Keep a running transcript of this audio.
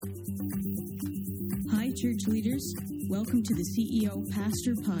church leaders. Welcome to the CEO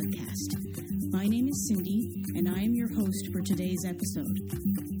Pastor Podcast. My name is Cindy, and I am your host for today's episode.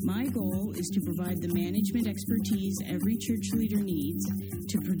 My goal is to provide the management expertise every church leader needs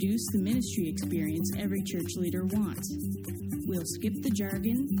to produce the ministry experience every church leader wants. We'll skip the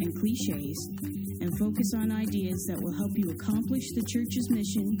jargon and cliches and focus on ideas that will help you accomplish the church's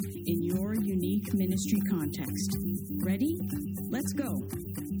mission in your unique ministry context. Ready? Let's go.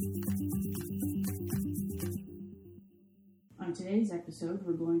 On today's episode,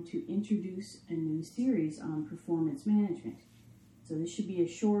 we're going to introduce a new series on performance management. So this should be a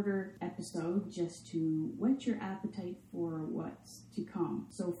shorter episode just to whet your appetite for what's to come.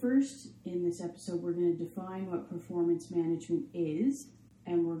 So first, in this episode, we're going to define what performance management is,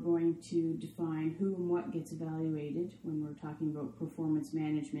 and we're going to define who and what gets evaluated when we're talking about performance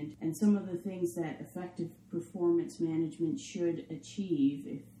management, and some of the things that effective performance management should achieve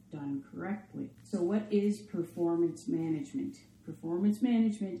if done correctly. So what is performance management? Performance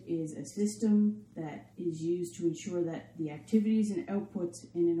management is a system that is used to ensure that the activities and outputs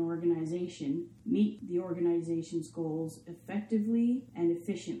in an organization meet the organization's goals effectively and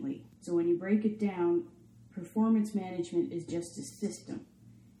efficiently. So when you break it down, performance management is just a system,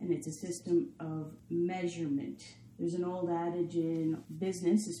 and it's a system of measurement. There's an old adage in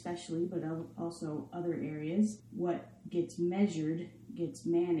business especially, but also other areas, what gets measured gets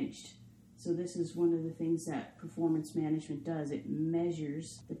managed. So this is one of the things that performance management does. It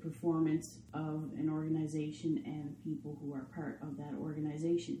measures the performance of an organization and people who are part of that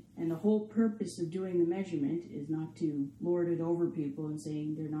organization. And the whole purpose of doing the measurement is not to lord it over people and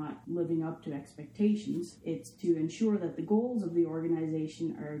saying they're not living up to expectations. It's to ensure that the goals of the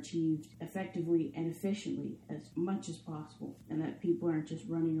organization are achieved effectively and efficiently as much as possible, and that people aren't just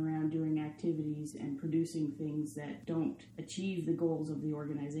running around doing activities and producing things that don't achieve the goals of the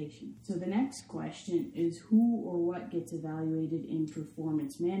organization. So the next question is who or what gets evaluated in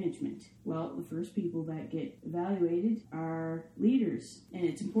performance management? Well, the first people that get evaluated are leaders. And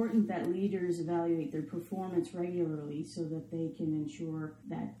it's important that leaders evaluate their performance regularly so that they can ensure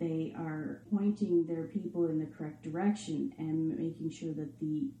that they are pointing their people in the correct direction and making sure that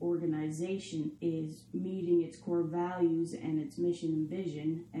the organization is meeting its core values and its mission and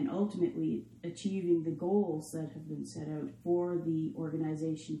vision, and ultimately achieving the goals that have been set out for the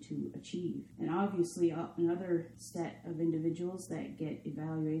organization to achieve. And obviously, another set of individuals that get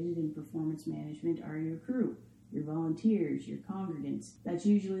evaluated in performance management are your crew, your volunteers, your congregants. That's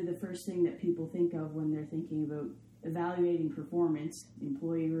usually the first thing that people think of when they're thinking about evaluating performance,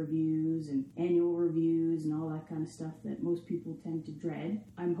 employee reviews and annual reviews and all that kind of stuff that most people tend to dread.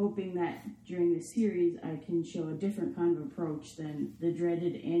 I'm hoping that during this series I can show a different kind of approach than the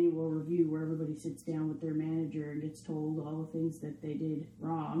dreaded annual review where everybody sits down with their manager and gets told all the things that they did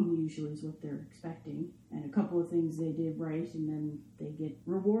wrong, usually is what they're expecting, and a couple of things they did right, and then they get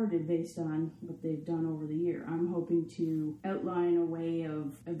rewarded based on what they've done over the year. I'm hoping to outline a way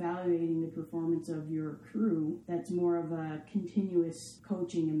of evaluating the performance of your crew that's more of a continuous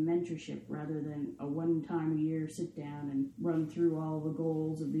coaching and mentorship rather than a one-time a year sit down and run through all the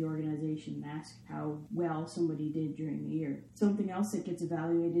goals of the organization and ask how well somebody did during the year. Something else that gets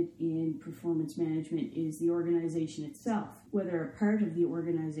evaluated in performance management is the organization itself, whether a part of the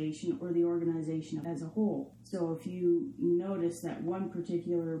organization or the organization as a whole. So if you notice that one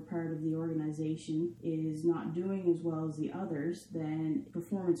particular part of the organization is not doing as well as the others, then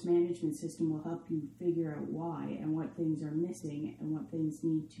performance management system will help you figure out why and what things are missing and what things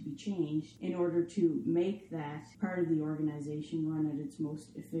need to be changed in order to make that part of the organization run at its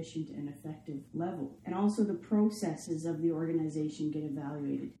most efficient and effective level. And also the processes of the organization get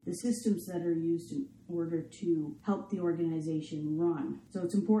evaluated. The systems that are used in order to help the organization run. So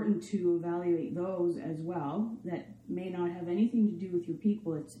it's important to evaluate those as well that may not have anything to do with your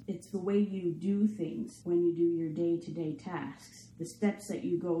people. It's the way you do things when you do your day-to-day tasks, the steps that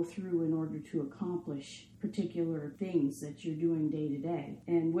you go through in order to accomplish particular things that you're doing day to day.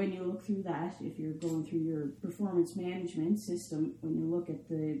 And when you look through that, if you're going through your performance management system, when you look at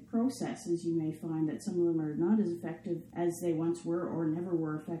the processes, you may find that some of them are not as effective as they once were or never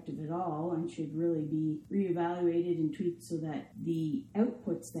were effective at all and should really be reevaluated and tweaked so that the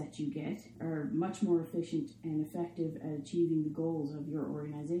outputs that you get are much more efficient and effective at achieving the goals of your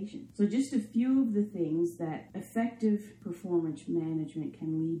organization. So just a few of the things that effective performance management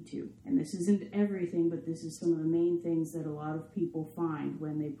can lead to. And this isn't everything, but this is some of the main things that a lot of people find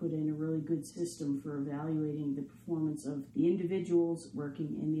when they put in a really good system for evaluating the performance of the individuals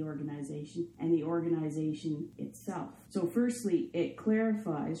working in the organization and the organization itself. So firstly, it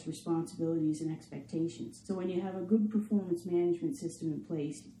clarifies responsibilities and expectations. So when you have a good performance management system in place,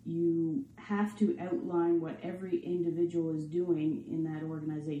 based. You have to outline what every individual is doing in that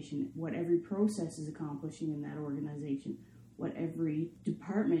organization, what every process is accomplishing in that organization, what every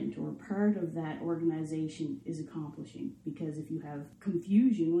department or part of that organization is accomplishing. Because if you have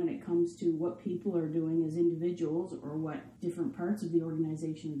confusion when it comes to what people are doing as individuals or what different parts of the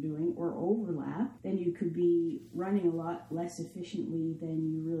organization are doing, or overlap, then you could be running a lot less efficiently than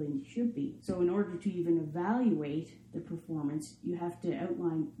you really should be. So in order to even evaluate the performance, you have to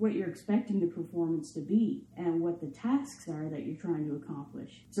outline what you're expecting the performance to be and what the tasks are that you're trying to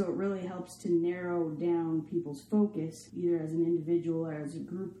accomplish. So it really helps to narrow down people's focus, either as an individual or as a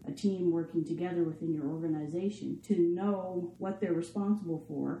group, a team working together within your organization, to know what they're responsible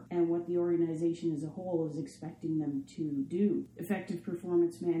for and what the organization as a whole is expecting them to do. Effective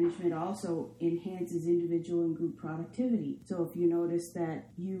performance management also enhances individual and group productivity. So if you notice that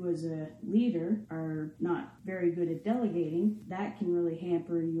you as a leader are not very good at delegating, that can really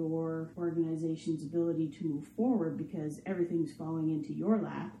hamper your organization's ability to move forward because everything's falling into your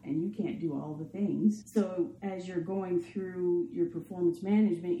lap and you can't do all the things. So as you're going through your performance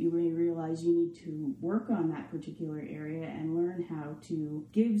management, you may realize you need to work on that particular area and learn how to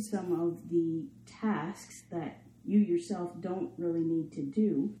give some of the tasks that you yourself don't really need to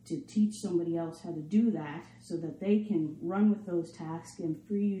do, to teach somebody else how to do that so that they can run with those tasks and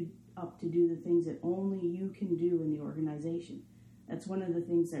free you up to do the things that only you can do in the organization. That's one of the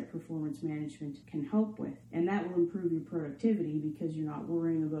things that performance management can help with. And that will improve your productivity because you're not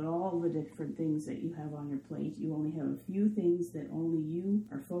worrying about all the different things that you have on your plate. You only have a few things that only you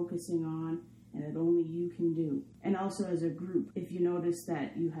are focusing on and that only you can do. And also as a group, if you notice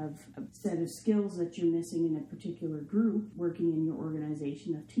that you have a set of skills that you're missing in a particular group working in your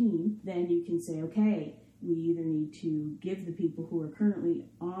organization, a team, then you can say, okay, we either need to give the people who are currently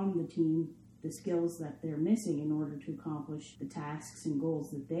on the team the skills that they're missing in order to accomplish the tasks and goals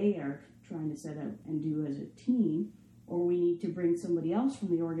that they are trying to set out and do as a team, or we need to bring somebody else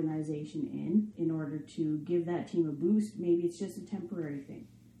from the organization in order to give that team a boost. Maybe it's just a temporary thing.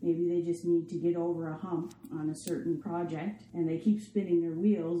 Maybe they just need to get over a hump on a certain project and they keep spinning their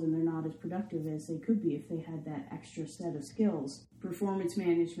wheels and they're not as productive as they could be if they had that extra set of skills. Performance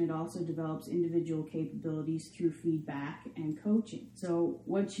management also develops individual capabilities through feedback and coaching. So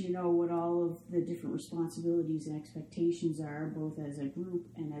once you know what all of the different responsibilities and expectations are, both as a group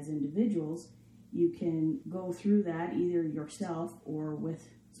and as individuals, you can go through that either yourself or with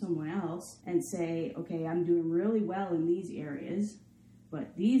someone else and say, okay, I'm doing really well in these areas,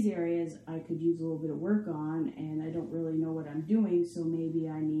 but these areas I could use a little bit of work on and I don't really know what I'm doing, so maybe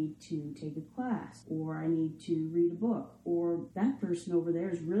I need to take a class or I need to read a book, or that person over there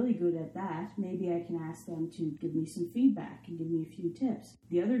is really good at that. Maybe I can ask them to give me some feedback and give me a few tips.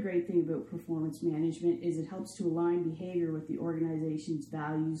 The other great thing about performance management is it helps to align behavior with the organization's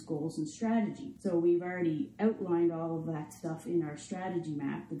values, goals, and strategy. So we've already outlined all of that stuff in our strategy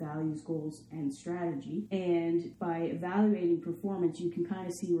map, the values, goals, and strategy. And by evaluating performance, you can kind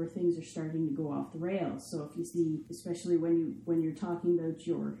of see where things are starting to go off the rails. So if you see, especially when you're talking about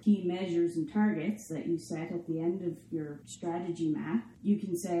your key measures and targets that you set at the end of your strategy map, you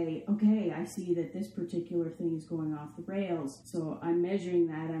can say, okay, I see that this particular thing is going off the rails. So I'm measuring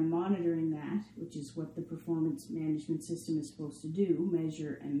that, I'm monitoring that, which is what the performance management system is supposed to do,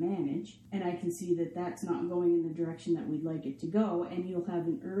 measure and manage. And I can see that that's not going in the direction that we'd like it to go. And you'll have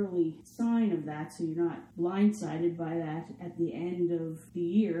an early sign of that, so you're not blindsided by that at the end of the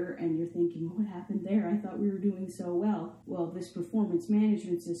year and you're thinking, what happened there? I thought we were doing so well. Well, this performance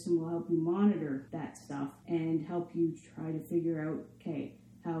management system will help you monitor that stuff and help you try to figure out, okay,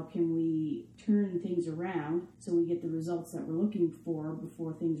 how can we turn things around so we get the results that we're looking for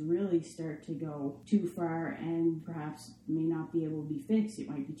before things really start to go too far and perhaps may not be able to be fixed. It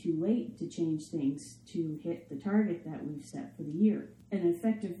might be too late to change things to hit the target that we've set for the year. An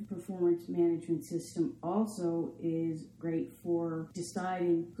effective performance management system also is great for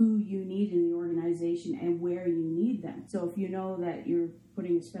deciding who you need in the organization and where you need them. So if you know that you're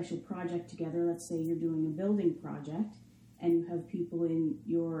putting a special project together, let's say you're doing a building project, and you have people in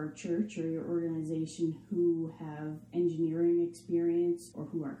your church or your organization who have engineering experience or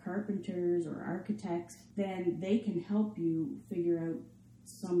who are carpenters or architects, then they can help you figure out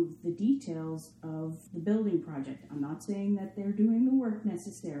some of the details of the building project. I'm not saying that they're doing the work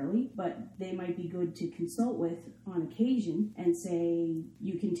necessarily, but they might be good to consult with on occasion and say,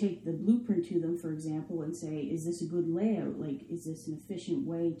 you can take the blueprint to them, for example, and say, is this a good layout? Like, is this an efficient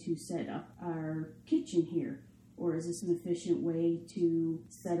way to set up our kitchen here? Or is this an efficient way to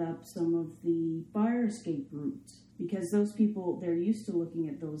set up some of the fire escape routes? Because those people, they're used to looking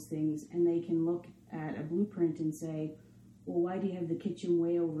at those things and they can look at a blueprint and say, well, why do you have the kitchen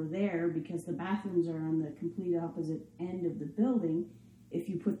way over there? Because the bathrooms are on the complete opposite end of the building. If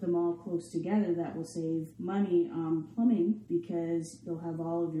you put them all close together, that will save money on plumbing because you'll have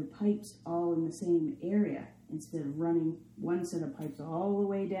all of your pipes all in the same area instead of running one set of pipes all the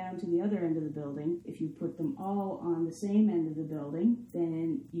way down to the other end of the building. If you put them all on the same end of the building,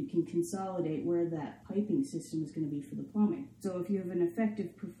 then you can consolidate where that piping system is going to be for the plumbing. So if you have an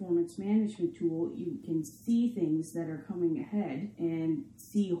effective performance management tool, you can see things that are coming ahead and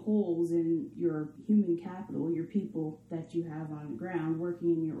see holes in your human capital, your people that you have on the ground working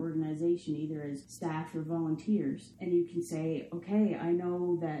in your organization, either as staff or volunteers. And you can say, okay, I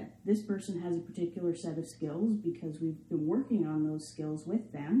know that this person has a particular set of skills because we've been working on those skills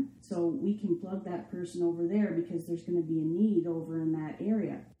with them. So we can plug that person over there because there's going to be a need over in that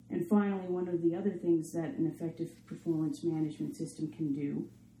area. And finally, one of the other things that an effective performance management system can do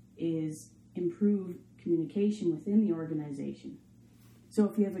is improve communication within the organization. So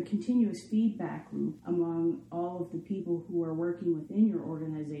if you have a continuous feedback loop among all of the people who are working within your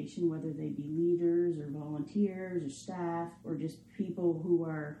organization, whether they be leaders or volunteers or staff or just people who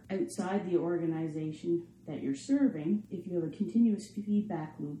are outside the organization that you're serving, if you have a continuous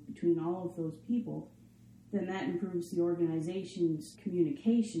feedback loop between all of those people, then that improves the organization's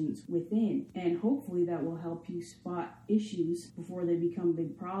communications within. And hopefully that will help you spot issues before they become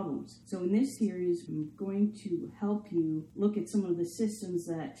big problems. So in this series, I'm going to help you look at some of the systems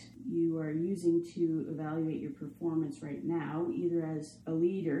that you are using to evaluate your performance right now, either as a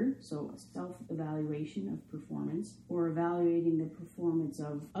leader, so a self-evaluation of performance, or evaluating the performance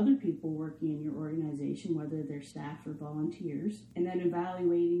of other people working in your organization, whether they're staff or volunteers, and then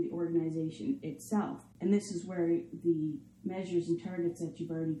evaluating the organization itself. And this is where the measures and targets that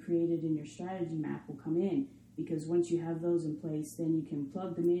you've already created in your strategy map will come in, because once you have those in place, then you can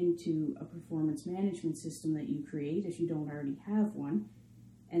plug them into a performance management system that you create if you don't already have one,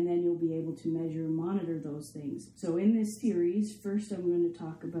 and then you'll be able to measure and monitor those things. So in this series, first I'm going to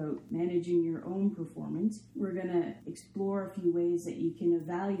talk about managing your own performance. We're going to explore a few ways that you can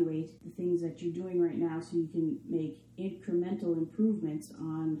evaluate the things that you're doing right now so you can make incremental improvements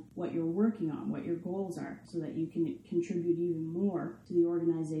on what you're working on, what your goals are, so that you can contribute even more to the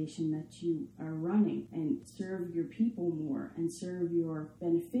organization that you are running and serve your people more and serve your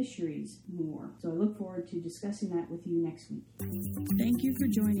beneficiaries more. So I look forward to discussing that with you next week. Thank you for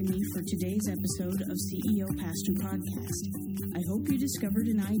joining me for today's episode of CEO Pastor Podcast. I hope you discovered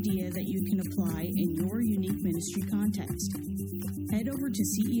an idea that you can apply in your unique ministry context. Head over to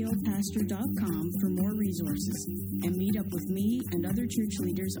ceopastor.com for more resources and meet up with me and other church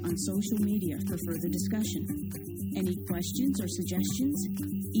leaders on social media for further discussion. Any questions or suggestions?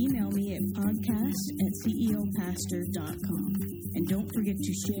 Email me at podcast@ceopastor.com. And don't forget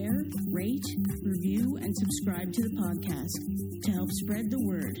to share, rate, review, and subscribe to the podcast to help spread the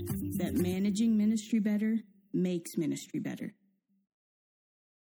word that managing ministry better makes ministry better.